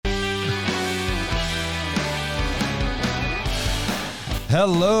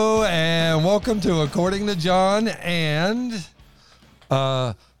Hello and welcome to According to John and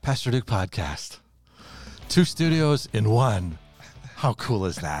Pastor Duke podcast. 2 studios in one. How cool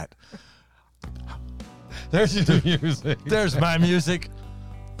is that? there's your music. There's my music.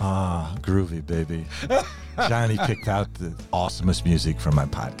 Groovy, baby. Johnny picked out the awesomest music for my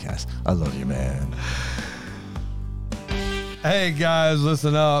podcast. I love you, man. Hey guys,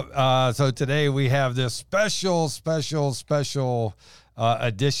 listen up. So today we have this special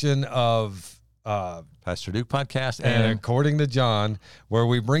edition of Pastor Duke podcast and According to John, where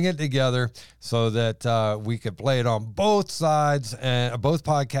we bring it together so that we could play it on both sides and both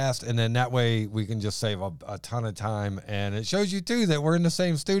podcasts, and then that way we can just save a ton of time. And it shows you too that we're in the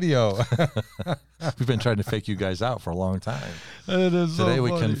same studio. We've been trying to fake you guys out for a long time. It is Today so we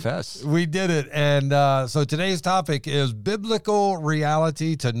funny. confess. We did it. And so today's topic is biblical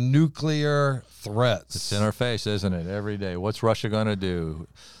reality to nuclear threats. It's in our face, isn't it? Every day. What's Russia going to do?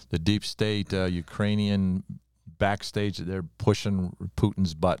 The deep state Ukrainian backstage, they're pushing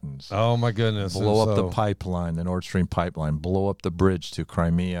Putin's buttons. Oh, my goodness. Blow up the pipeline, the Nord Stream pipeline. Blow up the bridge to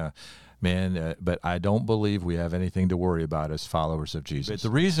Crimea. Man, but I don't believe we have anything to worry about as followers of Jesus. But the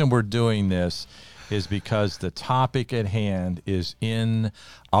reason we're doing this is because the topic at hand is in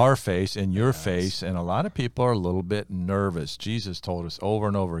our face, in your face, and a lot of people are a little bit nervous. Jesus told us over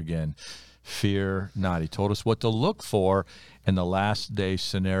and over again, fear not. He told us what to look for in the last day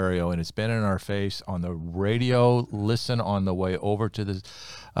scenario, and it's been in our face on the radio. Listen, on the way over to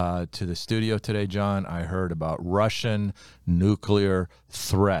the studio today, John, I heard about Russian nuclear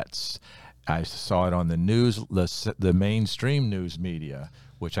threats. I saw it on the news, the mainstream news media,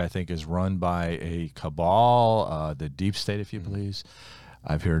 which I think is run by a cabal, the deep state, if you please.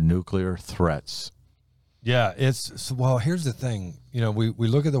 I've heard nuclear threats. Yeah, well, here's the thing. You know, we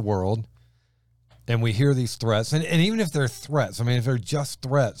look at the world and we hear these threats, and even if they're threats, I mean, if they're just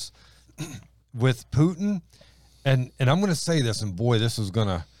threats with Putin, and I'm going to say this, and boy, this is going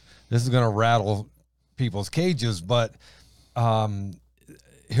to rattle people's cages, but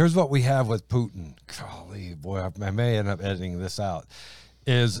here's what we have with Putin. Golly, boy, I may end up editing this out.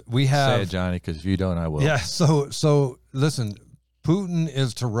 Is we have Say it, Johnny, because if you don't, I will. Yeah. So listen, Putin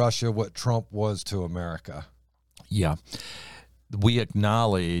is to Russia what Trump was to America. Yeah, we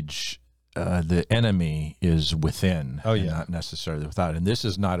acknowledge the enemy is within, and not necessarily without. And this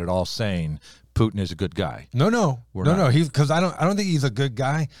is not at all saying Putin is a good guy. No. He's because I don't think he's a good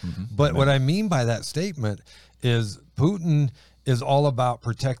guy. Mm-hmm. But what I mean by that statement is Putin is all about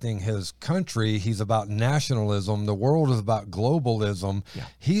protecting his country. He's about nationalism. The world is about globalism. Yeah.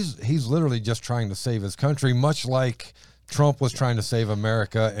 He's literally just trying to save his country, much like Trump was trying to save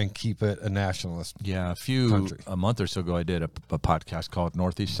America and keep it a nationalist. Yeah, country. A month or so ago, I did a podcast called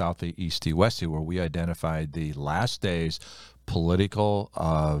Northeast, Southie, Eastie, Westie, where we identified the last days political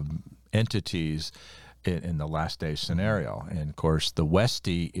entities in the last day scenario. And of course, the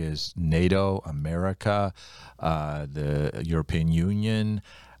Westie is NATO, America, the European Union,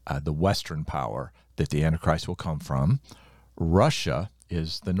 the Western power that the Antichrist will come from. Russia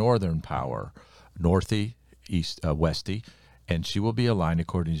is the northern power, Northie, East, Westie, and she will be aligned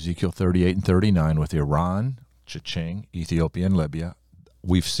according to Ezekiel 38 and 39 with Iran, Chechen, Ethiopia, and Libya.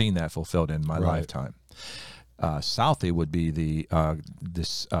 We've seen that fulfilled in my lifetime. Southie would be the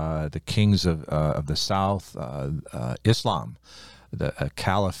kings of the South, Islam, the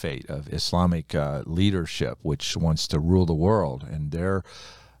caliphate of Islamic leadership, which wants to rule the world, and their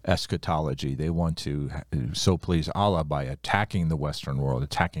eschatology. They want to so please Allah by attacking the Western world,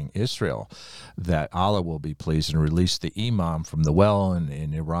 attacking Israel, that Allah will be pleased and release the Imam from the well, and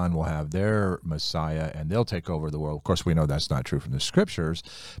Iran will have their Messiah, and they'll take over the world. Of course, we know that's not true from the scriptures,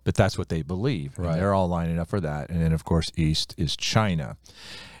 but that's what they believe. Right. And they're all lining up for that. And then, of course, east is China.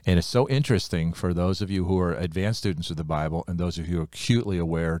 And it's so interesting for those of you who are advanced students of the Bible and those of you who are acutely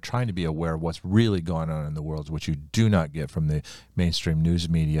aware, trying to be aware of what's really going on in the world, which you do not get from the mainstream news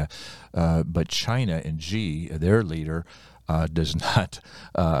media. But China and Xi, their leader, does not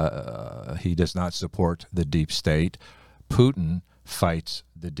support the deep state. Putin fights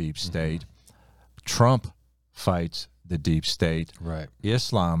the deep state. Trump fights the deep state. Right.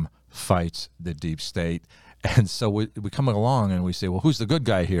 Islam fights the deep state. And so we come along and we say, well, who's the good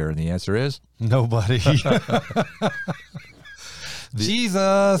guy here? And the answer is? Nobody.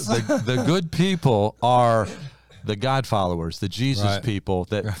 Jesus. The good people are the God followers, the Jesus people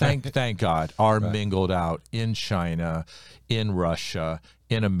that, thank God, are mingled out in China, in Russia,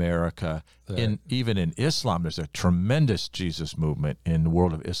 in America, even in Islam. There's a tremendous Jesus movement in the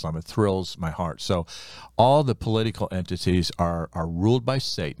world of Islam. It thrills my heart. So all the political entities are ruled by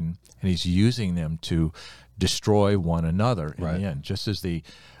Satan, and he's using them to destroy one another in the end. Just as the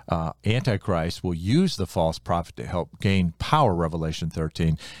Antichrist will use the false prophet to help gain power, Revelation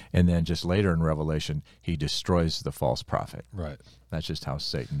 13, and then just later in Revelation, he destroys the false prophet. Right. That's just how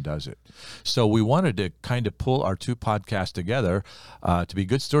Satan does it. So we wanted to kind of pull our two podcasts together to be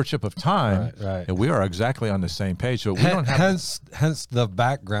good stewardship of time. Right. And we are exactly on the same page. So we don't have hence the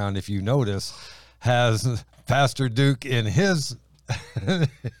background, if you notice, has Pastor Duke in his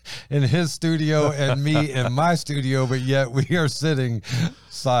studio and me in my studio, but yet we are sitting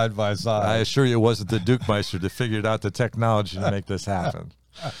side by side. I assure you it wasn't the Duke Meister that figured out the technology to make this happen.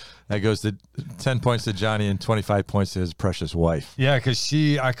 That goes to 10 points to Johnny and 25 points to his precious wife. Yeah, because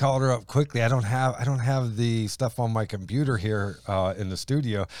I called her up quickly. I don't have the stuff on my computer here in the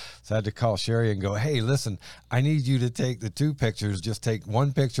studio, so I had to call Sherry and go, hey, listen, I need you to take the two pictures. Just take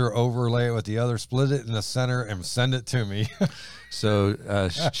one picture, overlay it with the other, split it in the center, and send it to me. So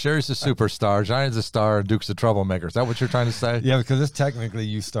Sherry's the superstar, Johnny's the star, and Duke's the troublemaker. Is that what you're trying to say? Yeah, because it's technically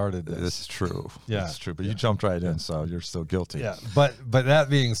you started this. This is true. Yeah, it's true. But you jumped right in, so you're still guilty. Yeah, but that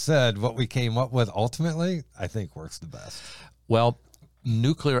being said, what we came up with ultimately, I think works the best. Well,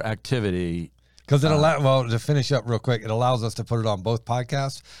 nuclear activity. Because it to finish up real quick, it allows us to put it on both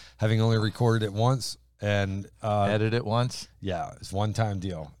podcasts, having only recorded it once and edit it once. Yeah, it's one-time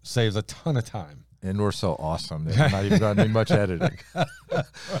deal. Saves a ton of time. And we're so awesome. There's not even going to be much editing.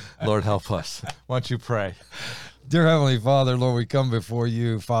 Lord, help us. Why don't you pray? Dear Heavenly Father, Lord, we come before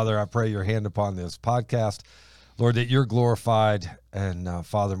you. Father, I pray your hand upon this podcast. Lord, that you're glorified, and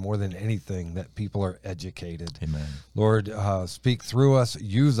Father, more than anything, that people are educated. Amen. Lord, speak through us,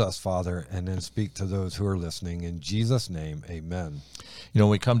 use us, Father, and then speak to those who are listening. In Jesus' name, amen. You know,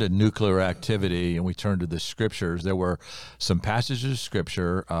 when we come to nuclear activity and we turn to the scriptures, there were some passages of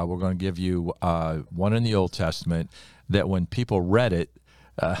scripture. We're going to give you one in the Old Testament that when people read it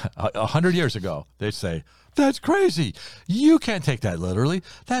 100 years ago, they'd say, that's crazy. You can't take that literally.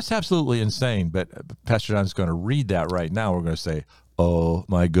 That's absolutely insane. But Pastor John's going to read that right now. We're going to say, oh,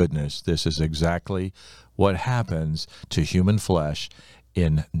 my goodness, this is exactly what happens to human flesh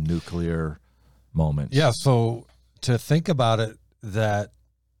in nuclear moments. Yeah, so to think about it, that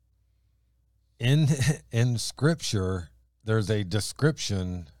in Scripture, there's a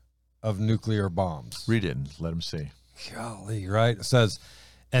description of nuclear bombs. Read it and let them see. Golly, right? It says,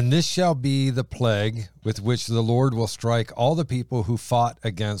 and this shall be the plague with which the Lord will strike all the people who fought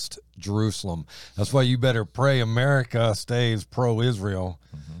against Jerusalem. That's why you better pray America stays pro-Israel.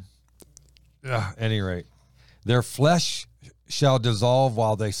 At any rate, their flesh shall dissolve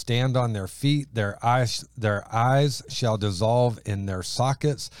while they stand on their feet. Their eyes shall dissolve in their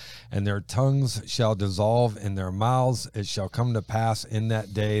sockets, and their tongues shall dissolve in their mouths. It shall come to pass in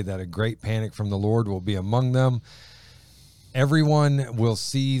that day that a great panic from the Lord will be among them. Everyone will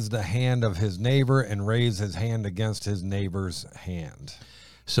seize the hand of his neighbor and raise his hand against his neighbor's hand.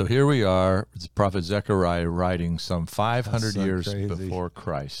 So here we are, the prophet Zechariah writing some 500 years before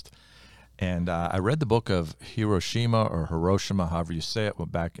Christ. And I read the book of Hiroshima or Hiroshima, however you say it,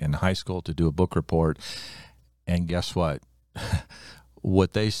 went back in high school to do a book report. And guess what?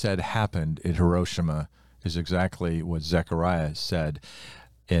 What they said happened in Hiroshima is exactly what Zechariah said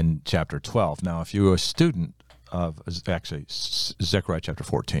in chapter 12. Now, if you're a student of, actually, Zechariah chapter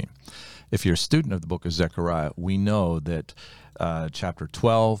 14. If you're a student of the book of Zechariah, we know that chapter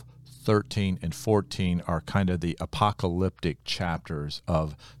 12, 13, and 14 are kind of the apocalyptic chapters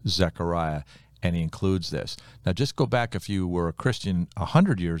of Zechariah, and he includes this. Now, just go back if you were a Christian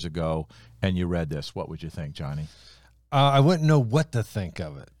 100 years ago and you read this. What would you think, Johnny? I wouldn't know what to think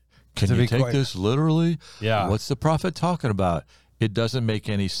of it. Can you take this literally? Yeah. What's the prophet talking about? It doesn't make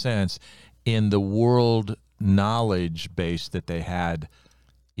any sense in the world knowledge base that they had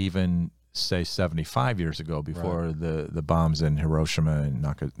even, say, 75 years ago before the bombs in Hiroshima and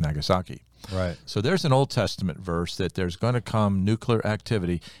Nagasaki. Right. So there's an Old Testament verse that there's going to come nuclear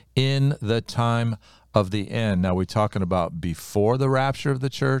activity in the time of the end. Now, we're talking about before the rapture of the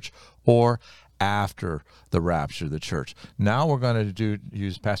church or after the rapture of the church. Now we're going to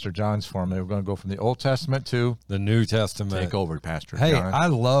use Pastor John's formula. We're going to go from the Old Testament to the New Testament. Take over, Pastor Hey, John. I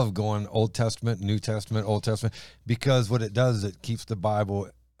love going Old Testament, New Testament, Old Testament, because what it does is it keeps the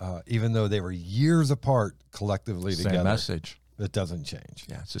Bible, even though they were years apart collectively together. Same message. It doesn't change.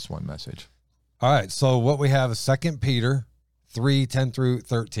 Yeah, it's just one message. All right, so what we have is 2 Peter 3, 10 through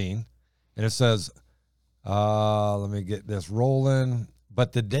 13, and it says, let me get this rolling.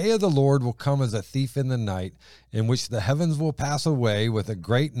 But the day of the Lord will come as a thief in the night, in which the heavens will pass away with a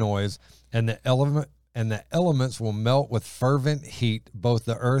great noise, and the elements will melt with fervent heat. Both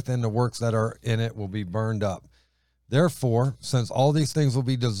the earth and the works that are in it will be burned up. Therefore, since all these things will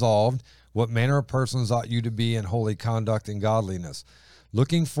be dissolved, what manner of persons ought you to be in holy conduct and godliness,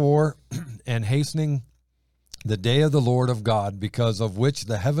 looking for and hastening the day of the Lord of God, because of which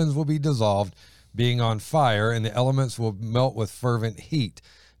the heavens will be dissolved, being on fire, and the elements will melt with fervent heat.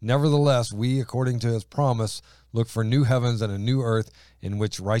 Nevertheless, we, according to his promise, look for new heavens and a new earth in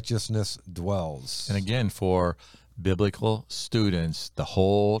which righteousness dwells. And again, for biblical students, the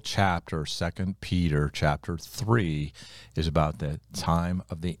whole chapter, 2 Peter chapter 3, is about the time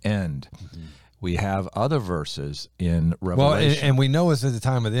of the end. Mm-hmm. We have other verses in Revelation. Well, and we know it's at the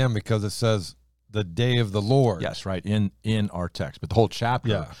time of the end because it says the day of the Lord. Yes, right, in our text. But the whole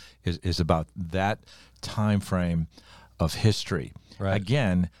chapter is about that time frame of history. Right.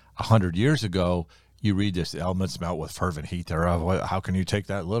 Again, 100 years ago, you read this, the elements melt with fervent heat thereof. How can you take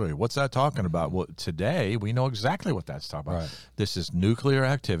that literally? What's that talking about? Well, today, we know exactly what that's talking about. Right. This is nuclear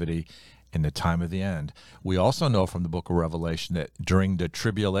activity in the time of the end. We also know from the book of Revelation that during the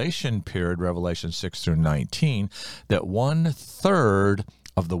tribulation period, Revelation 6 through 19, that 1/3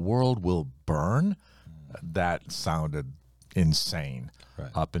 of the world will burn. That sounded insane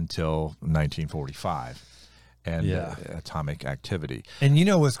up until 1945 and atomic activity. And you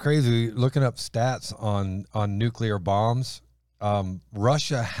know what's crazy? Looking up stats on nuclear bombs,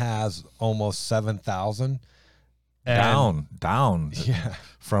 Russia has almost 7,000. Down. Yeah.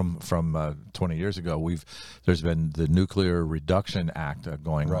 From 20 years ago, there's been the Nuclear Reduction Act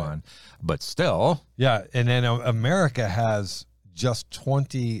going on, but still, and then America has just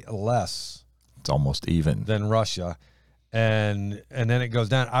 20 less. It's almost even than Russia, and then it goes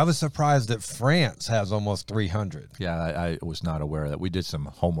down. I was surprised that France has almost 300. Yeah, I was not aware of that. We did some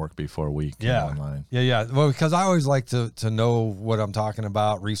homework before we came online. Yeah. Well, because I always like to know what I'm talking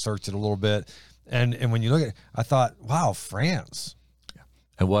about, research it a little bit. And when you look at it, I thought, wow, France. Yeah.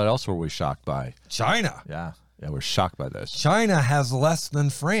 And what else were we shocked by? China. Yeah, we're shocked by this. China has less than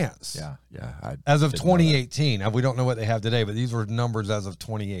France. Yeah. As of 2018. We don't know what they have today, but these were numbers as of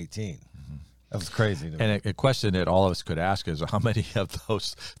 2018. Mm-hmm. That was crazy to me. And a question that all of us could ask is how many of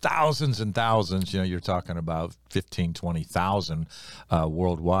those thousands and thousands, you're talking about 15, 20,000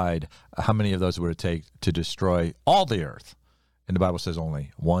 worldwide, how many of those would it take to destroy all the earth? And the Bible says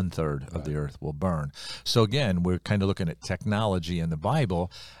only 1/3 of the earth will burn. So again, we're kind of looking at technology in the Bible,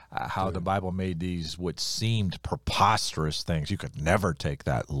 how the Bible made these what seemed preposterous things. You could never take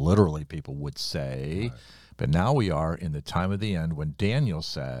that literally, people would say. Right. But now we are in the time of the end when Daniel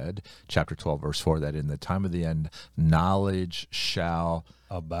said, chapter 12, verse 4, that in the time of the end, knowledge shall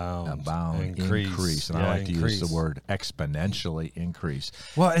abound, increase. And I like to use the word exponentially increase.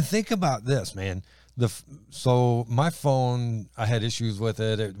 Well, and think about this, man. So my phone, I had issues with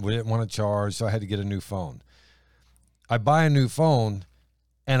it. We didn't want to charge, so I had to get a new phone. I buy a new phone,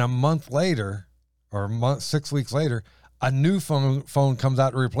 and a month later, or 6 weeks later, a new phone comes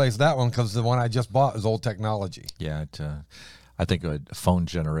out to replace that one because the one I just bought is old technology. Yeah, I think a phone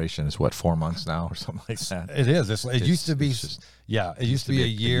generation is 4 months now or something like that. It is. It used to be a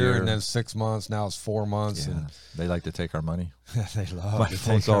year and then 6 months. Now it's 4 months. Yeah. And they like to take our money. They love. My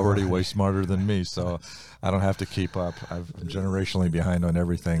phone's already way smarter than me, so I don't have to keep up. I'm generationally behind on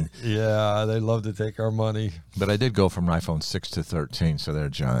everything. Yeah, they love to take our money. But I did go from iPhone 6 to 13. So there,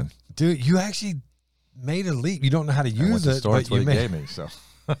 John. Dude, you actually made a leap. You don't know how to use it, but you gave me. So,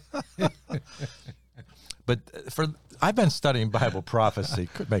 but I've been studying Bible prophecy.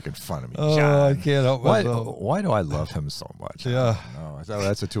 Quit making fun of me, John. Oh, I can't help myself. Why do I love him so much? Yeah. No,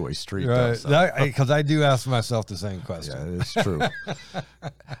 that's a two-way street. Right. Because I do ask myself the same question. Yeah, it's true.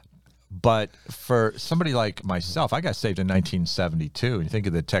 But for somebody like myself, I got saved in 1972. And you think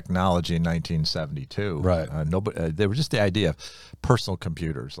of the technology in 1972. Right. They were just the idea of personal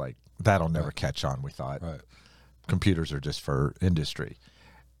computers. Like, that'll never catch on, we thought. Right. Computers are just for industry.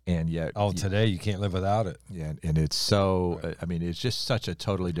 And yet, today you can't live without it. Yeah, and it's so. Right. I mean, it's just such a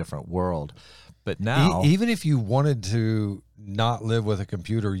totally different world. But now, even if you wanted to not live with a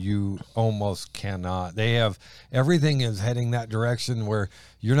computer, you almost cannot. Everything is heading that direction where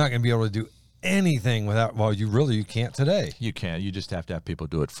you're not going to be able to do anything without. Well, you can't today. You can't. You just have to have people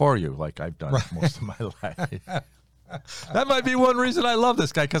do it for you, like I've done most of my life. That might be one reason I love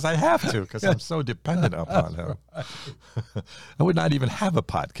this guy, because I have to, because I'm so dependent upon him. I would not even have a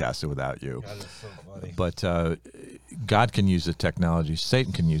podcast without you. That is so funny. But God can use the technology.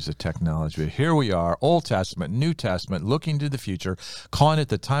 Satan can use the technology. But here we are, Old Testament, New Testament, looking to the future, calling it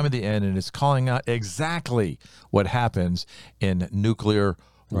the time of the end, and it's calling out exactly what happens in nuclear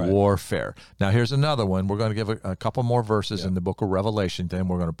warfare. Now, here's another one. We're going to give a couple more verses in the book of Revelation. Then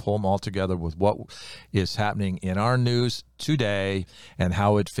we're going to pull them all together with what is happening in our news today and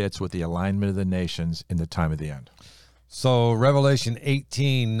how it fits with the alignment of the nations in the time of the end. So Revelation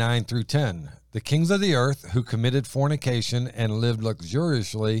 18, 9 through 10. The kings of the earth who committed fornication and lived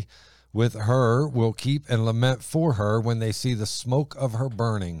luxuriously with her will keep and lament for her when they see the smoke of her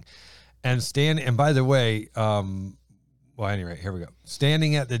burning. And by the way, well, anyway, here we go.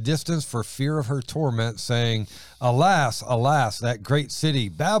 Standing at the distance for fear of her torment, saying, Alas, alas, that great city,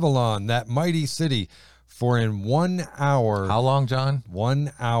 Babylon, that mighty city, for in 1 hour. How long, John?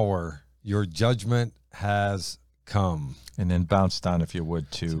 1 hour, your judgment has come. And then bounce down, if you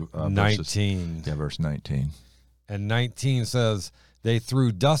would, to 19. Verse 19. And 19 says, They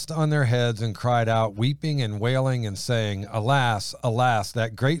threw dust on their heads and cried out, weeping and wailing and saying, Alas, alas,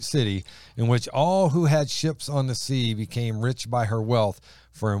 that great city in which all who had ships on the sea became rich by her wealth.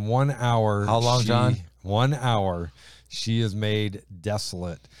 For in 1 hour. How long, John? 1 hour, she is made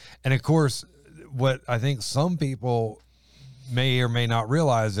desolate. And of course, what I think some people may or may not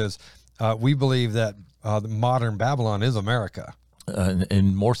realize is we believe that the modern Babylon is America.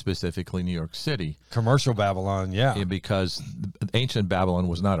 And more specifically, New York City. Commercial Babylon, yeah. Because ancient Babylon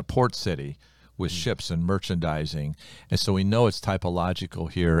was not a port city with ships and merchandising. And so we know it's typological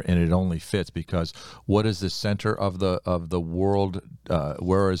here, and it only fits because what is the center of the world?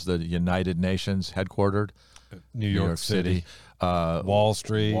 Where is the United Nations headquartered? New York City. Wall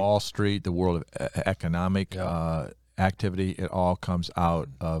Street. Wall Street, the world of economic activity, it all comes out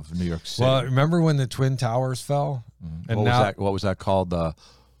of New York City. Well, remember when the Twin Towers fell? And what was that called? The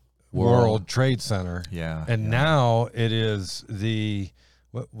World Trade Center. Yeah. And now it is the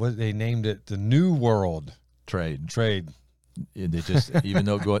what they named it, the New World Trade. They just even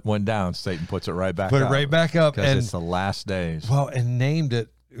though it went down, Satan puts it right back put up. It right back up, because it's the last days. Well, and named it.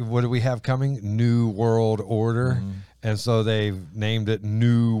 What do we have coming? New World Order, and so they've named it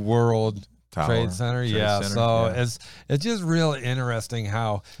New World Trade Center. It's just real interesting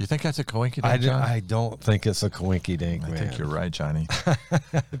how. You think that's a coincidence, John? I don't think it's a coinky-dink, man. I think you're right, Johnny.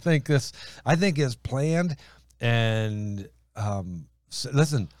 I think it's planned, and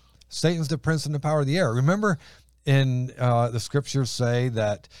listen, Satan's the prince and the power of the air. Remember, in the scriptures say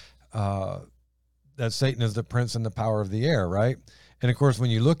that that Satan is the prince and the power of the air, right? And of course, when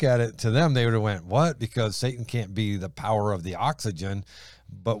you look at it, to them, they would have went, what? Because Satan can't be the power of the oxygen,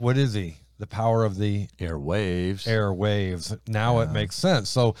 but what is he? The power of the airwaves. Now it makes sense.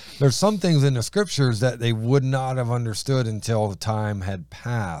 So there's some things in the scriptures that they would not have understood until the time had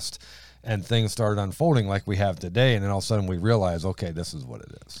passed and things started unfolding like we have today. And then all of a sudden we realize, okay, this is what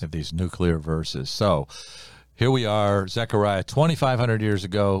it is. These nuclear verses. So here we are, Zechariah, 2,500 years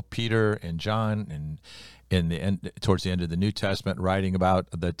ago, Peter and John, and towards the end of the New Testament, writing about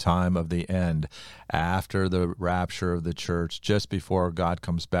the time of the end, after the rapture of the church, just before God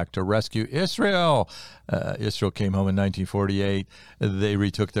comes back to rescue Israel. Israel came home in 1948. They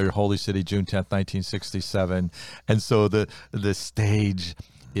retook their holy city June 10th, 1967. And so the stage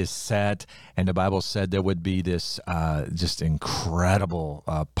is set, and the Bible said there would be this just incredible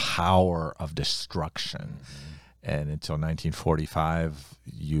power of destruction. And until 1945,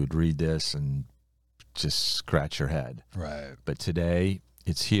 you'd read this and just scratch your head. Right. But today,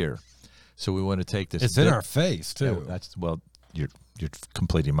 it's here. So we want to take this. It's in our face, too. You're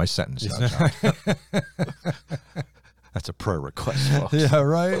completing my sentence now, John. That's a prayer request, folks. Yeah,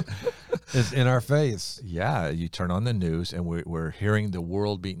 right? It's in our face. Yeah, you turn on the news, and we're hearing the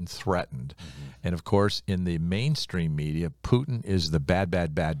world being threatened. And, of course, in the mainstream media, Putin is the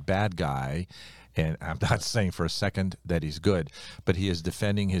bad guy. And I'm not saying for a second that he's good, but he is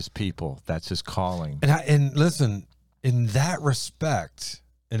defending his people. That's his calling. And listen, in that respect,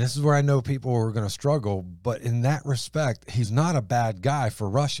 and this is where I know people are going to struggle, but in that respect, he's not a bad guy for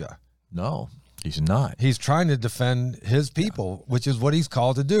Russia. No, he's not. He's trying to defend his people, which is what he's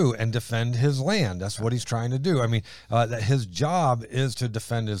called to do, and defend his land. That's what he's trying to do. I mean, that his job is to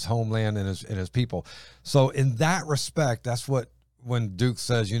defend his homeland and his people. So in that respect, that's what, when Duke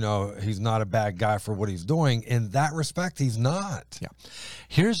says, he's not a bad guy for what he's doing, in that respect, he's not. Yeah.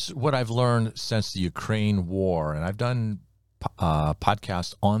 Here's what I've learned since the Ukraine war, and I've done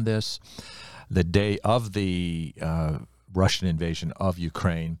podcasts on this. The day of the Russian invasion of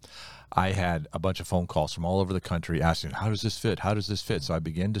Ukraine, I had a bunch of phone calls from all over the country asking, how does this fit? How does this fit? So I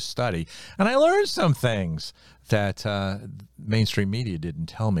began to study, and I learned some things that mainstream media didn't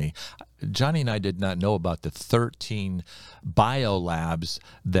tell me. Johnny and I did not know about the 13 biolabs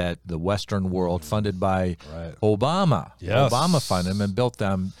that the Western world, funded by Obama. Yes. Obama funded them and built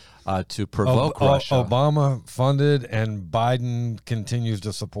them to provoke Russia. Obama funded, and Biden continues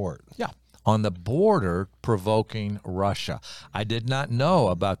to support. Yeah. On the border, provoking Russia. I did not know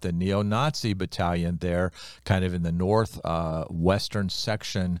about the neo-Nazi battalion there, kind of in the northwestern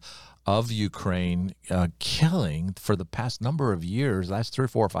section of Ukraine, killing for the past number of years, last 3 or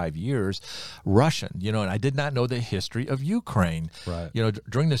 4 or 5 years, Russian, and I did not know the history of Ukraine. Right.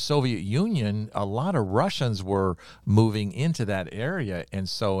 During the Soviet Union, a lot of Russians were moving into that area. And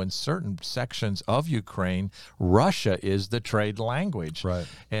so in certain sections of Ukraine, Russia is the trade language. Right.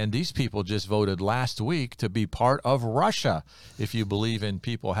 And these people just voted last week to be part of Russia, if you believe in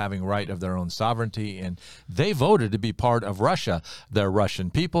people having right of their own sovereignty. And they voted to be part of Russia. They're Russian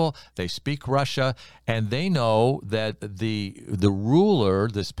people. They speak Russia, and they know that the ruler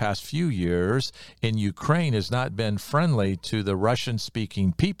this past few years in Ukraine has not been friendly to the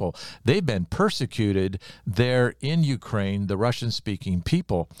Russian-speaking people. They've been persecuted there in Ukraine, the Russian-speaking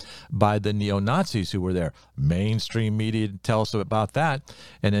people, by the neo-Nazis who were there. Mainstream media tell us about that,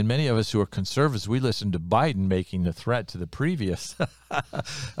 and then many of us who are conservatives, we listened to Biden making the threat to the previous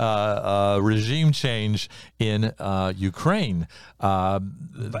regime change in Ukraine.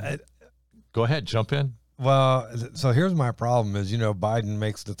 Go ahead, jump in. Well, so here's my problem is, Biden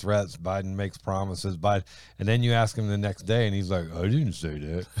makes the threats, Biden makes promises, and then you ask him the next day and he's like, I didn't say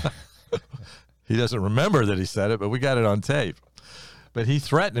that. He doesn't remember that he said it, but we got it on tape. But he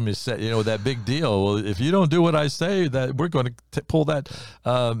threatened him. He said, that big deal. Well, if you don't do what I say, that we're going to pull that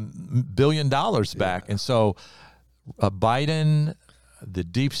 $1 billion back. And so Biden, the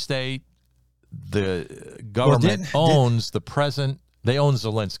deep state, the government owns the present. They own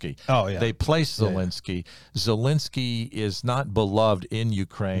Zelensky. Oh, yeah. They place Zelensky. Yeah. Zelensky is not beloved in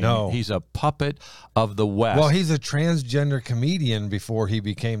Ukraine. No. He's a puppet of the West. Well, he's a transgender comedian before he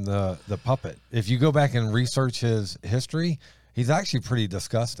became the puppet. If you go back and research his history, he's actually pretty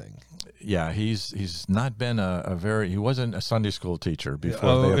disgusting. Yeah, he's not been he wasn't a Sunday school teacher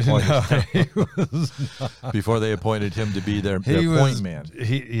before they appointed him. Before they appointed him to be their point man.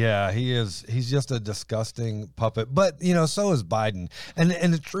 He's just a disgusting puppet. But so is Biden. And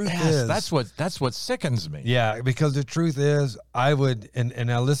the truth is that's what sickens me. Yeah, because the truth is I would and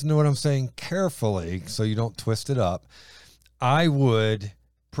now listen to what I'm saying carefully so you don't twist it up. I would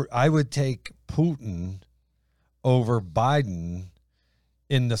take Putin over Biden,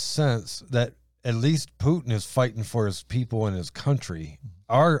 in the sense that at least Putin is fighting for his people and his country.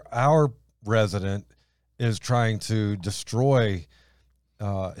 Our resident is trying to destroy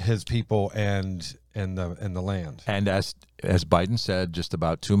his people and the land. And as Biden said just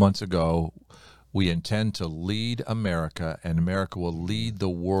about 2 months ago, we intend to lead America, and America will lead the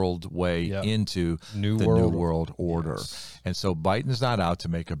world way into the New World Order. Yes. And so Biden's not out to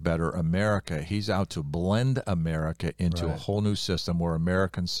make a better America. He's out to blend America into a whole new system where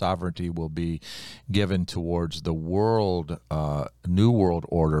American sovereignty will be given towards the world, New World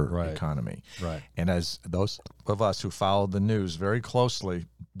Order economy. Right. And as those of us who follow the news very closely,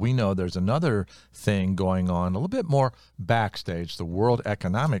 we know there's another thing going on, a little bit more backstage, the World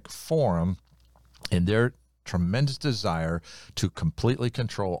Economic Forum, and their tremendous desire to completely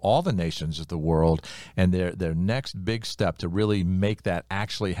control all the nations of the world. And their next big step to really make that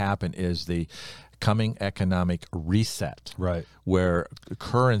actually happen is the coming economic reset, where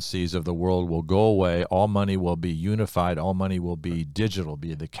currencies of the world will go away, all money will be unified, all money will be digital,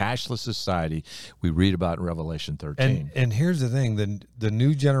 be the cashless society we read about in Revelation 13. And here's the thing, the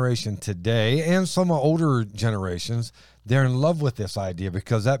new generation today and some older generations, they're in love with this idea,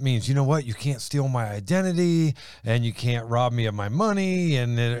 because that means, you can't steal my identity and you can't rob me of my money,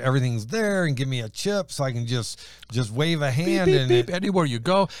 and everything's there, and give me a chip so I can just wave a hand beep, beep, beep, anywhere you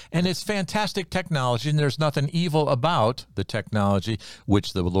go. And it's fantastic technology, and there's nothing evil about the technology,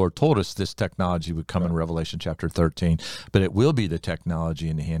 which the Lord told us this technology would come in Revelation chapter 13, but it will be the technology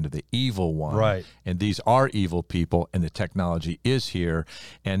in the hand of the evil one. Right. And these are evil people, and the technology is here,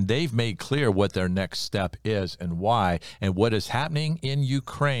 and they've made clear what their next step is and why. And what is happening in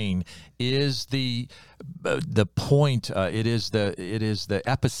Ukraine is the point. It is the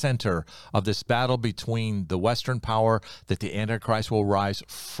epicenter of this battle between the Western power that the Antichrist will rise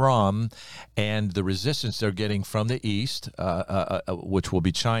from, and and the resistance they're getting from the East, which will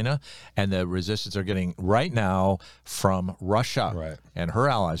be China, and the resistance they're getting right now from Russia Right. and her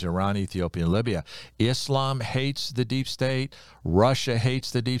allies, Iran, Ethiopia, and Libya. Islam hates the deep state. Russia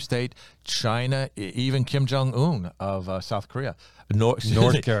hates the deep state. China, even Kim Jong-un of South Korea. North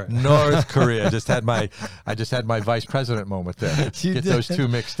Korea. North Korea. I just had my vice president moment there. Get those two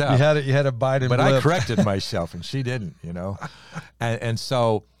mixed up. You had a Biden but blip. I corrected myself, and she didn't. And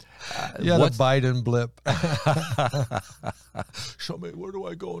so you had a Biden blip. Show me, where do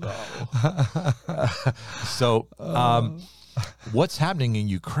I go now? So what's happening in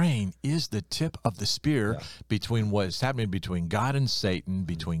Ukraine is the tip of the spear between what's happening between God and Satan,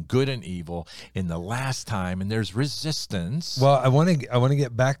 between good and evil in the last time, and there's resistance. Well, I want to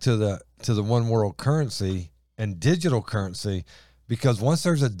get back to the one world currency and digital currency, because once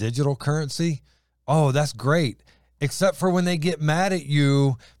there's a digital currency, oh, that's great. Except for when they get mad at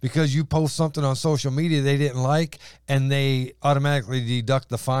you because you post something on social media they didn't like, and they automatically deduct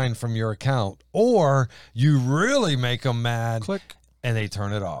the fine from your account. Or you really make them mad, Click, and they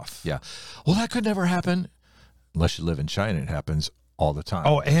turn it off. Yeah. Well, that could never happen unless you live in China. It happens all the time.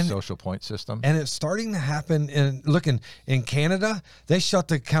 Oh, and social point system. And it's starting to happen in Canada. They shut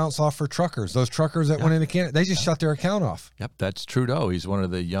the accounts off for truckers. Those truckers that went into Canada, they just shut their account off. Yep, that's Trudeau. He's one of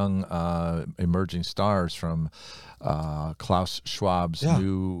the young emerging stars from Klaus Schwab's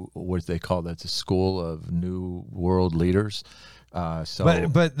new, what they call that, the School of New World Leaders. But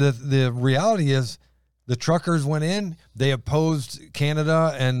the reality is, the truckers went in, they opposed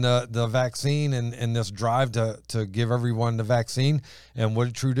Canada and the vaccine and this drive to give everyone the vaccine. And what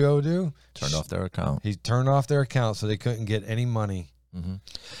did Trudeau do? Turned off their account. He turned off their account so they couldn't get any money. Mm-hmm.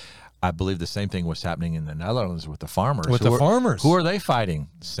 I believe the same thing was happening in the Netherlands with the farmers. Farmers. Who are they fighting?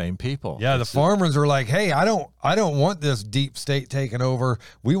 Same people. Yeah, the farmers are like, hey, I don't want this deep state taking over.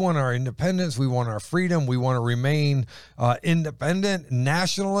 We want our independence. We want our freedom. We want to remain independent,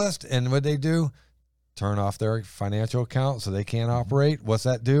 nationalist. And what they do? Turn off their financial account so they can't operate. What's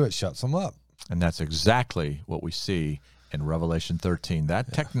that do? It shuts them up. And that's exactly what we see in Revelation 13.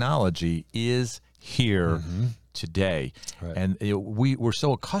 That technology is here today. Right. And we're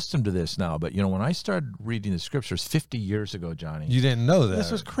so accustomed to this now. But, when I started reading the scriptures 50 years ago, Johnny, you didn't know that.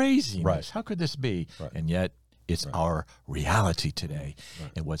 This was crazy. Right. How could this be? Right. And yet it's our reality today.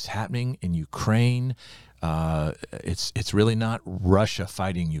 Right. And what's happening in Ukraine, it's really not Russia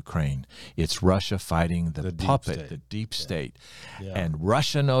fighting Ukraine. It's Russia fighting the puppet, state. the deep state. Yeah. And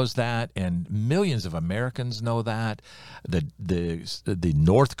Russia knows that, and millions of Americans know that. The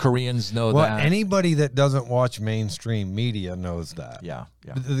North Koreans know that. Well, anybody that doesn't watch mainstream media knows that. Yeah.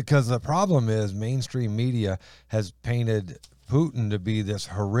 Because the problem is mainstream media has painted Putin to be this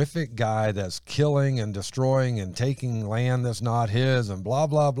horrific guy that's killing and destroying and taking land that's not his and blah,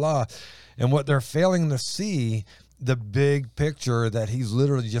 blah, blah. And what they're failing to see, the big picture, that he's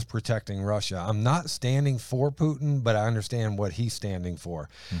literally just protecting Russia. I'm not standing for Putin, but I understand what he's standing for.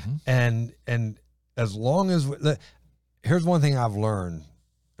 And as long as here's one thing I've learned,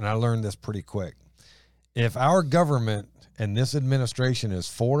 and I learned this pretty quick. If our government and this administration is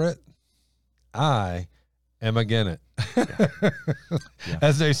for it, I am against it.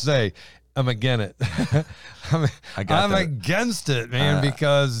 As they say, I'm against it. I'm against it, man,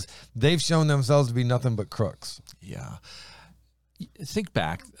 because they've shown themselves to be nothing but crooks. Yeah. Think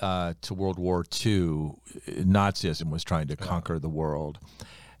back to World War II. Nazism was trying to conquer the world.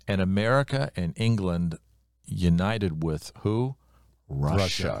 And America and England united with who?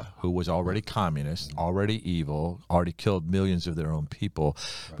 Russia, who was already communist, already evil, already killed millions of their own people.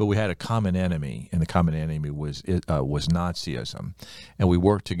 Right. But we had a common enemy, and the common enemy was Nazism. And we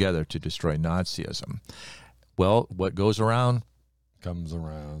worked together to destroy Nazism. Well, what goes around comes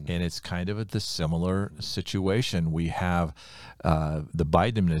around. And it's kind of the similar situation. We have the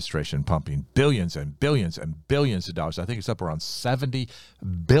Biden administration pumping billions and billions and billions of dollars. I think it's up around $70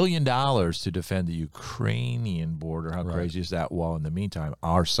 billion to defend the Ukrainian border. How crazy is that? While in the meantime,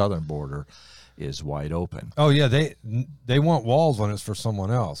 our southern border is wide open. Oh, yeah. They want walls when it's for someone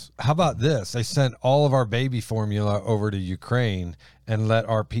else. How about this? They sent all of our baby formula over to Ukraine and let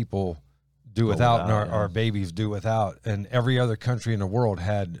our people do without, and our babies do without. And every other country in the world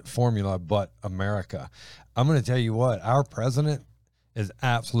had formula but America. I'm going to tell you what, our president is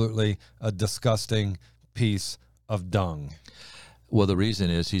absolutely a disgusting piece of dung. Well, the reason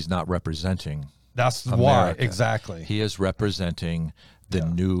is he's not representing That's America. Why, exactly. He is representing the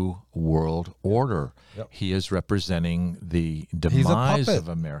new world order. Yep. He is representing the demise of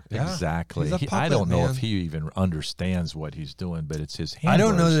America. Yeah. Exactly. He's a puppet, I don't know man. if he even understands what he's doing, but it's his handlers. I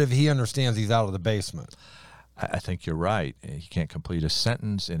don't know that if he understands he's out of the basement. I think you're right. He can't complete a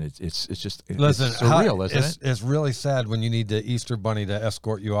sentence, and it's just Listen, it's surreal, isn't it? It's really sad when you need the Easter Bunny to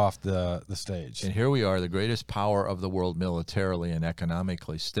escort you off the stage. And here we are, the greatest power of the world militarily and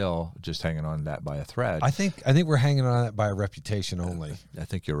economically, still just hanging on to that by a thread. I think we're hanging on that by a reputation only. I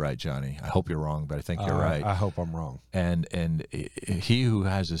think you're right, Johnny. I hope you're wrong, but I think you're right. I hope I'm wrong. And he who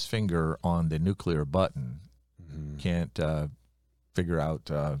has his finger on the nuclear button can't figure out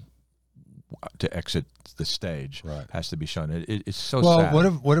to exit the stage. Right. Has to be shown. It's so sad.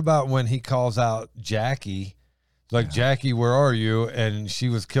 Well, what about when he calls out Jackie? Like, Jackie, where are you? And she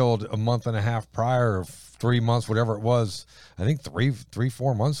was killed a month and a half prior, or 3 months, whatever it was. I think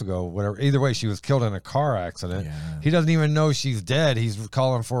 4 months ago, whatever. Either way, she was killed in a car accident. Yeah. He doesn't even know she's dead. He's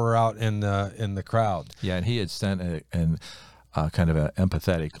calling for her out in the crowd. Yeah, and he had sent kind of an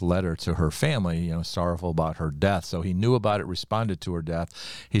empathetic letter to her family, sorrowful about her death. So he knew about it, responded to her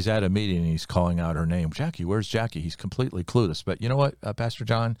death. He's at a meeting and he's calling out her name. Jackie, where's Jackie? He's completely clueless. But you know what, Pastor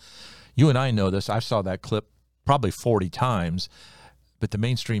John? You and I know this. I saw that clip probably 40 times, but the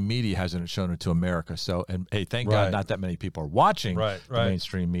mainstream media hasn't shown it to America. So, and hey, thank God not that many people are watching the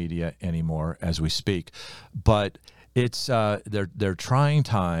mainstream media anymore as we speak. But it's they're trying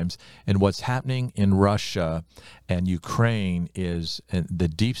times, and what's happening in Russia and Ukraine is, and the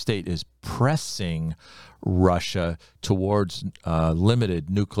deep state is pressing Russia towards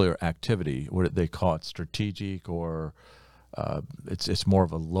limited nuclear activity. What do they call it? Strategic, or it's more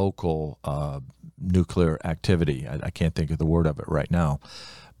of a local nuclear activity. I can't think of the word of it right now,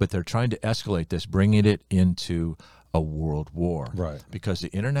 but they're trying to escalate this, bringing it into a world war, right? Because the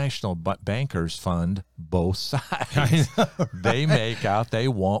international bankers fund both sides. They make out they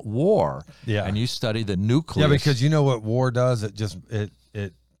want war. Yeah, and you study the nucleus. Yeah, because you know what war does?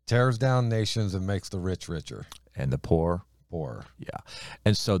 It tears down nations and makes the rich richer, and the poor. Yeah.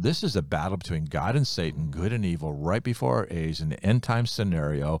 And so this is a battle between God and Satan, good and evil, right before our eyes in the end time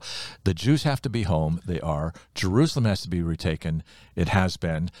scenario. The Jews have to be home. They are. Jerusalem has to be retaken. It has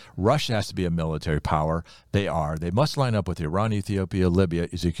been. Russia has to be a military power. They are. They must line up with Iran, Ethiopia, Libya,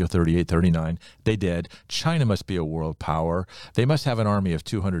 Ezekiel 38:39. They did. China must be a world power. They must have an army of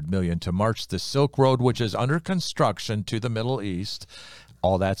 200 million to march the Silk Road, which is under construction, to the Middle East.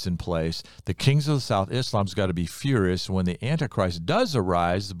 All that's in place. The kings of the south, Islam's got to be furious when the Antichrist does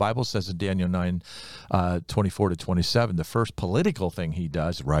arise. The Bible says in Daniel 9:24-27, the first political thing he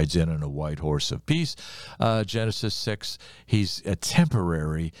does, rides in on a white horse of peace. Genesis 6, he's a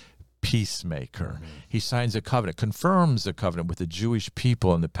temporary peacemaker. He signs a covenant, confirms the covenant with the Jewish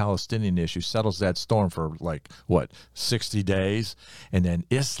people and the Palestinian issue, settles that storm for 60 days. And then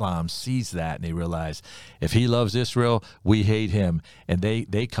Islam sees that and they realize, if he loves Israel, we hate him. And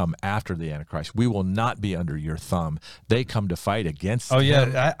they come after the Antichrist. We will not be under your thumb. They come to fight against him.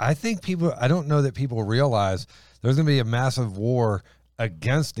 Yeah. I think I don't know that people realize there's going to be a massive war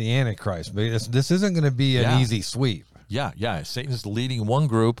against the Antichrist. But this isn't going to be an easy sweep. Yeah. Satan's leading one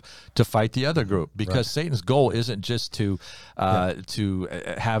group to fight the other group, because Satan's goal isn't just to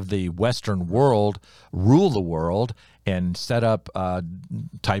have the Western world rule the world and set up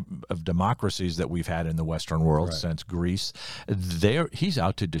type of democracies that we've had in the Western world since Greece. He's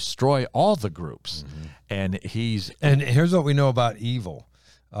out to destroy all the groups, and here's what we know about evil.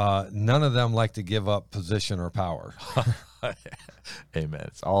 None of them like to give up position or power. Amen.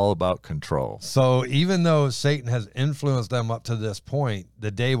 It's all about control. So even though Satan has influenced them up to this point,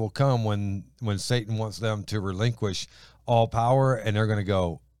 the day will come when Satan wants them to relinquish all power, and they're going to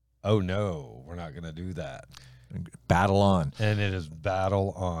go, oh no, we're not going to do that. Battle on. And it is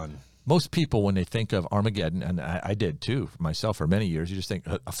battle on. Most people, when they think of Armageddon, and I did too myself for many years, you just think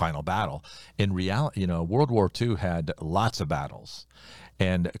a final battle. In reality, World War II had lots of battles.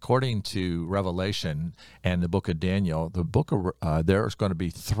 And according to Revelation and the book of Daniel, there's going to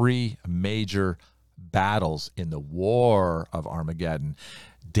be 3 major battles in the war of Armageddon.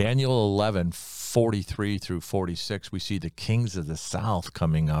 Daniel 11:43-46, we see the kings of the south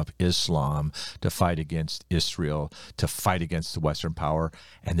coming up, Islam, to fight against Israel, to fight against the Western power,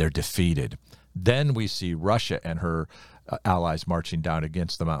 and they're defeated. Then we see Russia and her allies marching down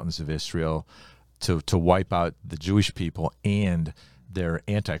against the mountains of Israel to wipe out the Jewish people and their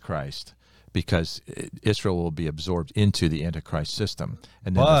Antichrist, because Israel will be absorbed into the Antichrist system.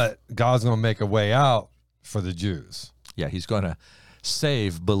 And then God's going to make a way out for the Jews. Yeah, he's going to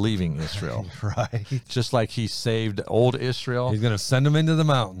save believing Israel. Right. Just like he saved old Israel. He's going to send them into the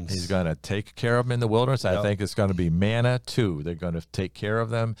mountains. He's going to take care of them in the wilderness. Yep. I think it's going to be manna too. They're going to take care of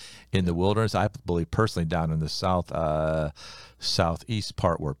them in the wilderness. I believe personally down in the south southeast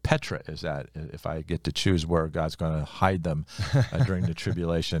part where Petra is at. If I get to choose where God's going to hide them during the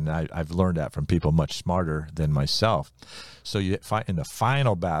tribulation, I've learned that from people much smarter than myself. So you find in the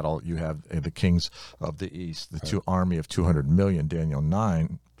final battle, you have the kings of the east, the two army of 200 million,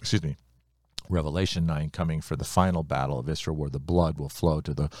 Revelation 9 coming for the final battle of Israel, where the blood will flow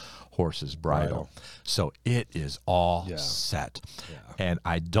to the horse's bridle. So it is all set. Yeah. And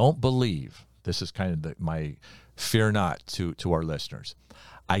I don't believe, this is kind of my fear not to our listeners,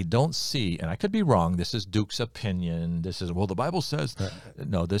 I don't see, and I could be wrong, this is Duke's opinion, this is, well, the Bible says,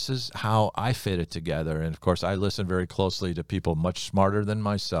 no, this is how I fit it together. And of course, I listen very closely to people much smarter than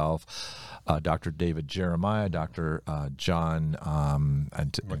myself, Dr. David Jeremiah, Dr. John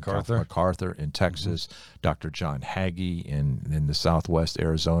MacArthur in Texas, Dr. John Hagee in the Southwest,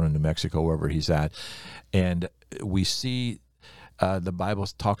 Arizona, New Mexico, wherever he's at. And we see the Bible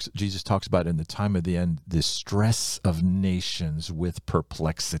Jesus talks about in the time of the end, the stress of nations with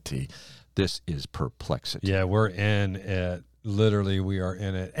perplexity. This is perplexity. Yeah, we're in it. Literally, we are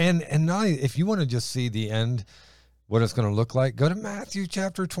in it. And not only, if you want to just see the end, what it's going to look like, go to Matthew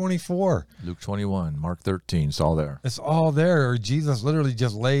chapter 24. Luke 21, Mark 13, it's all there. It's all there. Jesus literally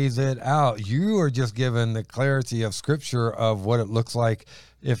just lays it out. You are just given the clarity of Scripture of what it looks like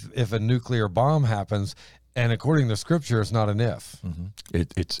if a nuclear bomb happens. And according to Scripture, it's not an if. Mm-hmm.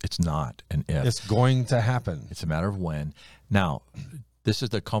 It's not an if. It's going to happen. It's a matter of when. Now, this is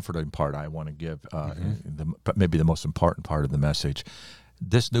the comforting part I want to give, maybe the most important part of the message.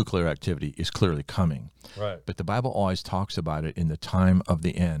 This nuclear activity is clearly coming. Right. But the Bible always talks about it in the time of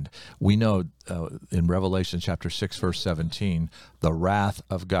the end. We know in Revelation chapter 6, verse 17, the wrath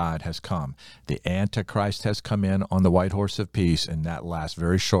of God has come. The Antichrist has come in on the white horse of peace, and that lasts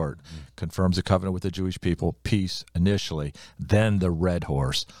very short. Confirms the covenant with the Jewish people, peace initially, then the red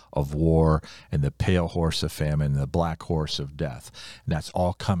horse of war and the pale horse of famine, and the black horse of death. And that's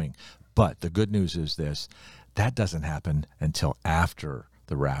all coming. But the good news is this, that doesn't happen until after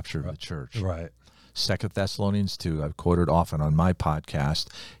the rapture of the church. Right. 2 Thessalonians 2, I've quoted often on my podcast,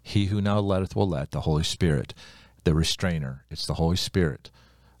 he who now letteth will let, the Holy Spirit, the restrainer. It's the Holy Spirit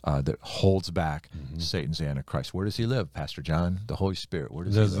that holds back Satan's Antichrist. Where does he live, Pastor John? The Holy Spirit. Where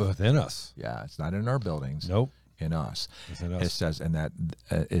does he live? Within us. Yeah, it's not in our buildings. Nope. In us. Within us.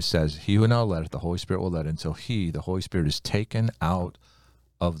 It says, he who now letteth, the Holy Spirit will let, until the Holy Spirit, is taken out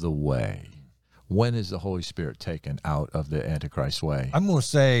of the way. When is the Holy Spirit taken out of the Antichrist way? I'm going to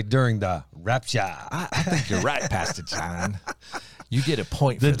say during the rapture. I think you're right, Pastor John. You get a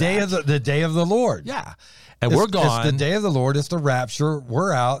point for the day that. the day of the Lord. Yeah. And we're gone. It's the day of the Lord. It's the rapture.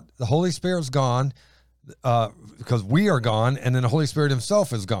 We're out. The Holy Spirit's gone because we are gone, and then the Holy Spirit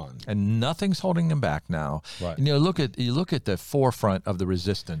himself is gone. And nothing's holding him back now. Right. And you look at the forefront of the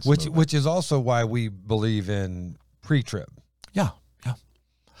resistance which is also why we believe in pre-trib. Yeah.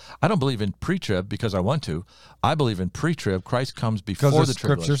 I don't believe in pre-trib because I want to. I believe in pre-trib. Christ comes before the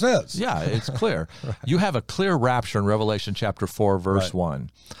Scripture tribulation. says. Yeah, it's clear. Right. You have a clear rapture in Revelation chapter 4, verse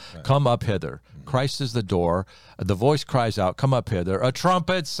 1. Right. Come up hither. Christ is the door. The voice cries out, come up hither. A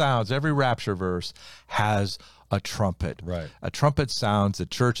trumpet sounds. Every rapture verse has a trumpet. Right. A trumpet sounds. The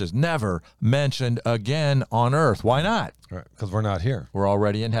church is never mentioned again on earth. Why not? Right. Because we're not here. We're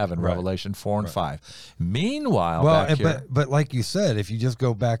already in heaven. Right. Revelation 4 and 5. Meanwhile, back here, but like you said, if you just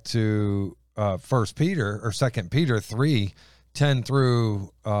go back to 1 Peter or 2 Peter 3:10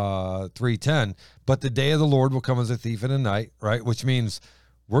 through 3:10, but the day of the Lord will come as a thief in the night, right? Which means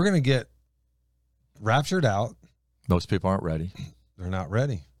we're going to get raptured out. Most people aren't ready. They're not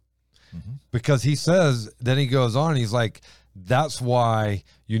ready. Because he says, then he goes on, he's like, that's why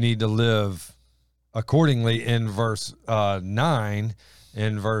you need to live accordingly in verse 9.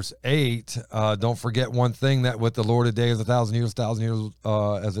 In verse 8, don't forget one thing, that with the Lord a day is 1,000 years, 1,000 years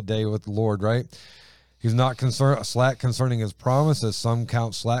as a day with the Lord, right? He's not slack concerning his promise, as some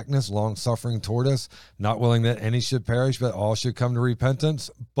count slackness, long-suffering toward us, not willing that any should perish, but all should come to repentance.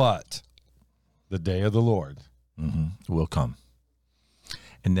 But the day of the Lord will come.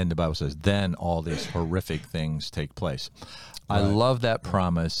 And then the Bible says, then all these horrific things take place. Right. I love that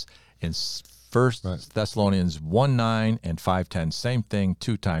promise in 1 Thessalonians 1:9 and 5:10. Same thing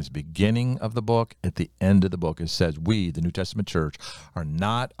 2 times. Beginning of the book, at the end of the book, it says, we, the New Testament church, are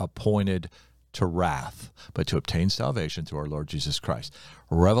not appointed to wrath, but to obtain salvation through our Lord Jesus Christ.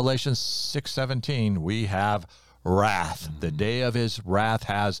 Revelation 6:17, we have wrath. The day of his wrath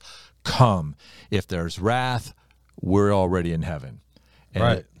has come. If there's wrath, we're already in heaven.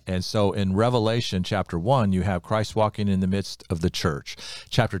 And so in Revelation chapter 1, you have Christ walking in the midst of the church.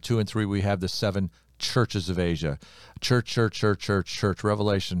 Chapter 2 and 3, we have the 7 churches of Asia. Church.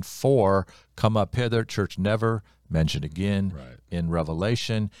 Revelation 4, come up hither. Church never mentioned again Right. in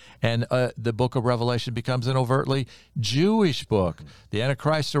Revelation. And the book of Revelation becomes an overtly Jewish book. The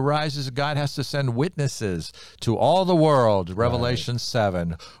Antichrist arises. God has to send witnesses to all the world. Revelation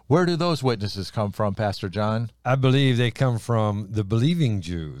 7. Where do those witnesses come from, Pastor John? I believe they come from the believing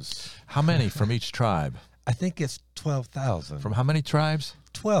Jews. How many from each tribe? I think it's 12,000. From how many tribes?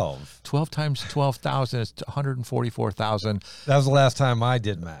 12. 12 times 12,000 is 144,000. That was the last time I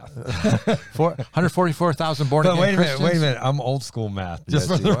did math. 144,000 born But again wait a minute, Christians. wait a minute. I'm old school math. Yes,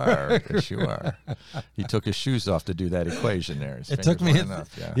 for the you are. Yes, you are. He took his shoes off to do that equation there. His It took me. fingers weren't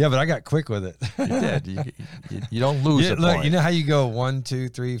enough. Yeah, but I got quick with it. You did. You don't lose a Look, point. you know how you go 1, 2,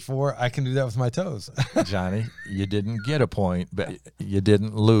 3, 4? I can do that with my toes. Johnny, you didn't get a point, but you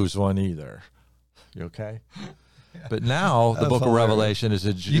didn't lose one either. You okay? But now the That's book of hilarious. Revelation is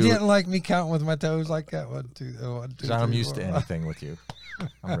a Jew. You didn't like me counting with my toes like that? 1, 2, 1, 2, John, I'm 3, used to 4. anything with you.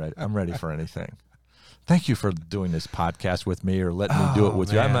 I'm ready for anything. Thank you for doing this podcast with me or letting me do it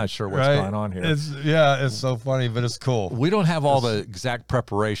with you. I'm Man, not sure what's right? going on here. It's so funny, but it's cool. We don't have all the exact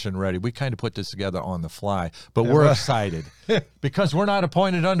preparation ready. We kind of put this together on the fly, but we're but- excited because we're not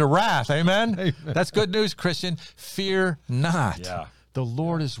appointed unto wrath. Amen? That's good news, Christian. Fear not. Yeah. The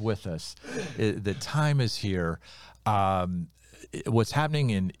Lord is with us. The time is here. What's happening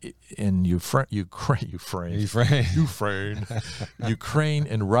in Ukraine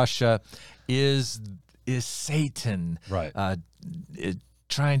and Russia is Satan, Right.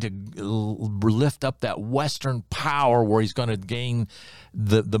 trying to lift up that Western power where he's going to gain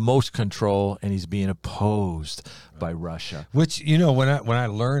the most control, and he's being opposed by Russia. Which, you know, when I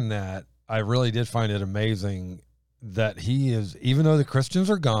learned that, I really did find it amazing that he is, even though the Christians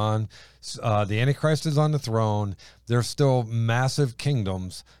are gone, the Antichrist is on the throne, there's still massive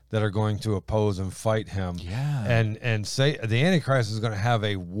kingdoms that are going to oppose and fight him. Yeah. And say the Antichrist is going to have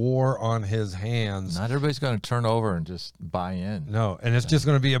a war on his hands. Not everybody's going to turn over and just buy in. No, and it's just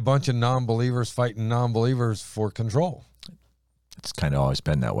going to be a bunch of non-believers fighting non-believers for control. It's kind of always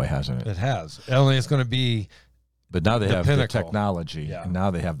been that way, hasn't it? It has. Only it's going to be But now they the have pinnacle. the technology, Yeah. and now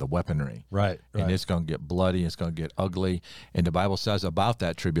they have the weaponry. right. And it's going to get bloody. It's going to get ugly. And the Bible says about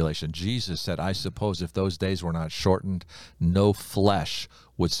that tribulation, Jesus said, I suppose if those days were not shortened, no flesh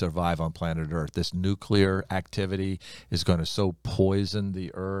would survive on planet Earth. This nuclear activity is going to so poison the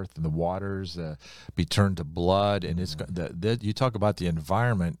earth and the waters, be turned to blood. And it's you talk about the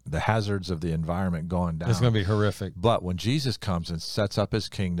environment, the hazards of the environment going down. It's going to be horrific. But when Jesus comes and sets up his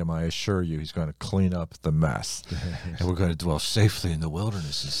kingdom, I assure you, he's going to clean up the mess. And we're going to dwell safely in the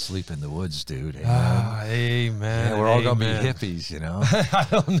wilderness and sleep in the woods, dude. Amen. Ah, amen. Yeah, we're all going to be Amen. hippies, you know. I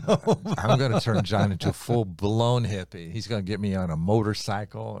don't know. I'm going to turn John into a full-blown hippie. He's going to get me on a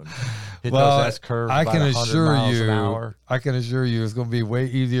motorcycle and hit Well, those S curves. I about can 100 assure miles an you, hour. I can assure you, it's going to be way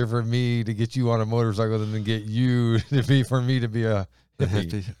easier for me to get you on a motorcycle than to get you to be for me to be a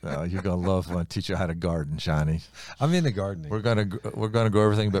hippie. Oh, you're going to love when I teach you how to garden, Johnny. I'm into gardening. We're going to grow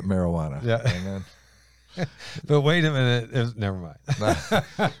everything but marijuana. Yeah. Amen. But wait a minute. Never mind.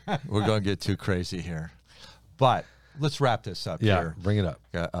 We're going to get too crazy here. But let's wrap this up Yeah, here. bring it up.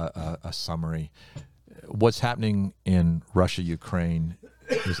 A summary. What's happening in Russia, Ukraine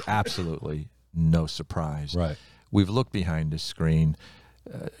is absolutely no surprise. Right. We've looked behind the screen.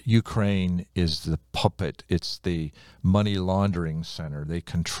 Ukraine is the puppet. It's the money laundering center. They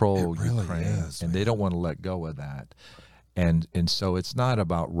control It really Ukraine, is, and they don't want to let go of that. And so it's not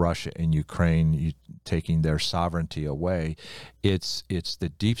about Russia and Ukraine taking their sovereignty away. It's the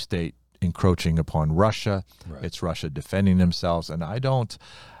deep state encroaching upon Russia. Right. It's Russia defending themselves. And I don't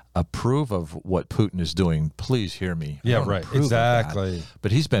approve of what Putin is doing. Please hear me. I Yeah, don't right. approve of that. Exactly.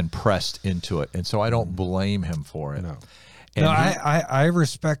 But he's been pressed into it. And so I don't blame him for it. No. And No, he- I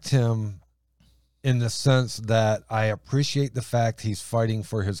respect him in the sense that I appreciate the fact he's fighting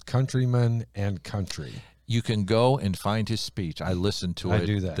for his countrymen and country. You can go and find his speech. I listened to I it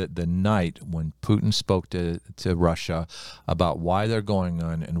do that. The night when Putin spoke to Russia about why they're going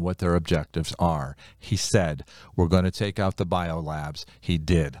on and what their objectives are. He said, we're going to take out the biolabs. He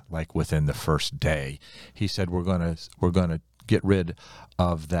did, like within the first day. He said, we're going to get rid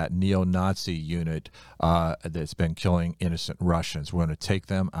of that neo-Nazi unit that's been killing innocent Russians. We're going to take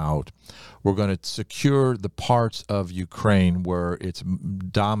them out. We're going to secure the parts of Ukraine where it's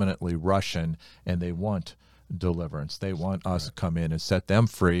dominantly Russian, and they want deliverance. They want us to come in and set them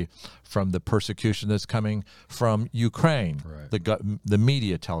free from the persecution that's coming from Ukraine. Right. The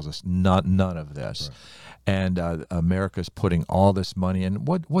media tells us none of this. Right. And America's putting all this money in.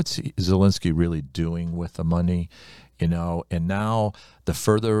 What's Zelensky really doing with the money? You know, and now the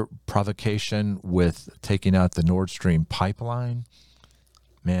further provocation with taking out the Nord Stream pipeline.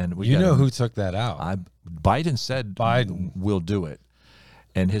 Man, You know who took that out? Biden said, we'll do it.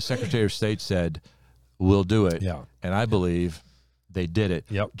 And his Secretary of State said, we'll do it. Yeah. And I believe they did it.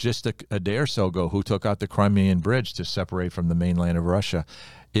 Yep. Just a day or so ago, who took out the Crimean Bridge to separate from the mainland of Russia?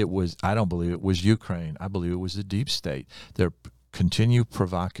 I don't believe it was Ukraine. I believe it was the deep state. Their continued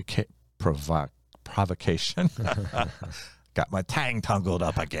provocation. Got my tang tangled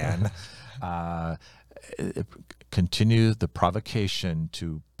up again. Continue the provocation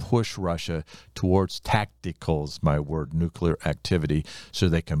to push Russia towards tacticals, my word, nuclear activity, so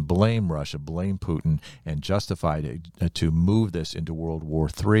they can blame Russia, blame Putin, and justify it to move this into World War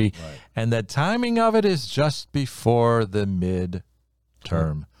III. Right. And the timing of it is just before the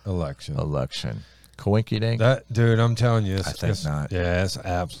midterm election. Coinky dink? That, dude, I'm telling you, I think not. Yeah, it's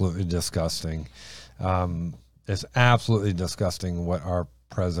absolutely disgusting. It's absolutely disgusting what our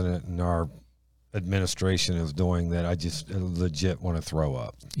president and our administration is doing, that I just legit want to throw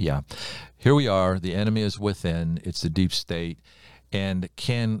up. Yeah. Here we are. The enemy is within. It's the deep state. And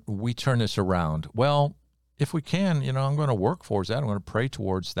can we turn this around? Well, if we can, I'm going to work towards that. I'm going to pray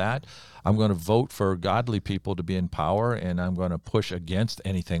towards that. I'm going to vote for godly people to be in power, and I'm going to push against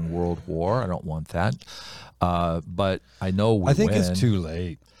anything world war. I don't want that. But I know I think win. It's too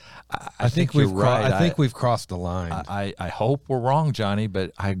late. I think we've right. I think we've crossed the line. I hope we're wrong, Johnny,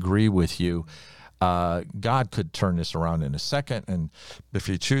 but I agree with you. God could turn this around in a second, and if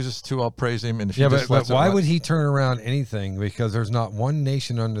he chooses to, I'll praise him. And if but why would he turn around anything? Because there's not one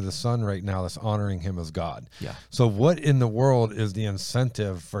nation under the sun right now that's honoring him as God. Yeah. So what in the world is the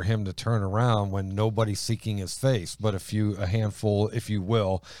incentive for him to turn around when nobody's seeking his face, but a handful, if you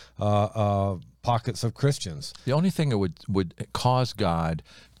will, pockets of Christians? The only thing that would cause God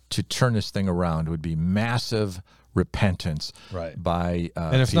to turn this thing around would be massive repentance by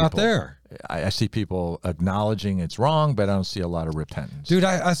and it's people. Not there. I see people acknowledging it's wrong, but I don't see a lot of repentance. Dude,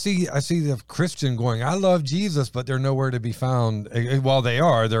 I see the Christian going, I love Jesus, but they're nowhere to be found. Well,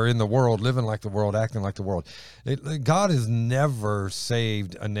 they're in the world, living like the world, acting like the world. God has never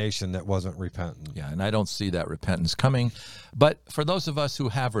saved a nation that wasn't repentant. Yeah, and I don't see that repentance coming. But for those of us who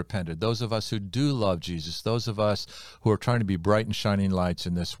have repented, those of us who do love Jesus, those of us who are trying to be bright and shining lights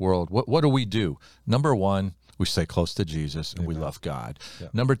in this world, what do? Number one, we stay close to Jesus, and we love God.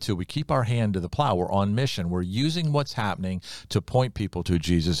 Yep. Number two, we keep our hand to the plow. We're on mission. We're using what's happening to point people to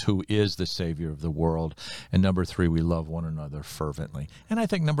Jesus, who is the Savior of the world. And number three, we love one another fervently. And I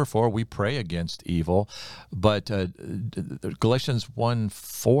think number four, we pray against evil. But Galatians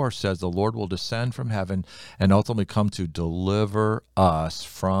 1:4 says the Lord will descend from heaven and ultimately come to deliver us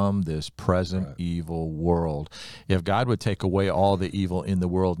from this present evil world. If God would take away all the evil in the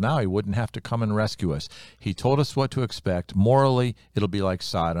world now, he wouldn't have to come and rescue us. He told us what to expect. Morally, it'll be like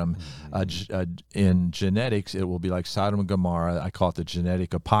Sodom. In genetics, it will be like Sodom and Gomorrah. I call it the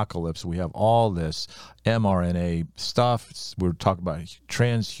genetic apocalypse. We have all this mRNA stuff. We're talking about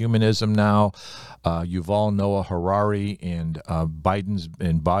transhumanism now. Yuval Noah Harari and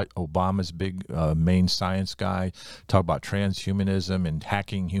Obama's big main science guy talk about transhumanism and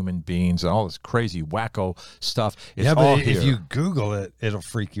hacking human beings and all this crazy wacko stuff. It's all here. If you Google it, it'll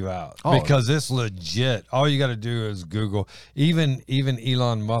freak you out because it's legit. All you got to do is Google. Even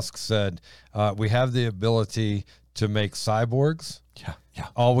Elon Musk said we have the ability to make cyborgs. Yeah.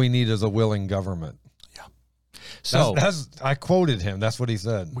 All we need is a willing government. So I quoted him. That's what he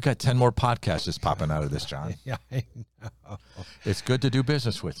said. We got 10 more podcasts just popping out of this, John. Yeah, I know. It's good to do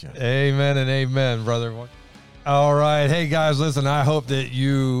business with you. Amen and amen, brother. All right. Hey, guys, listen, I hope that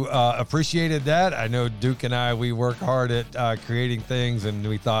you appreciated that. I know Duke and I, we work hard at creating things, and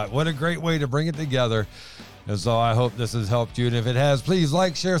we thought, what a great way to bring it together. And so I hope this has helped you. And if it has, please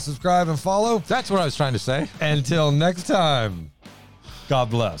like, share, subscribe, and follow. That's what I was trying to say. Until next time,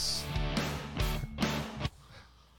 God bless.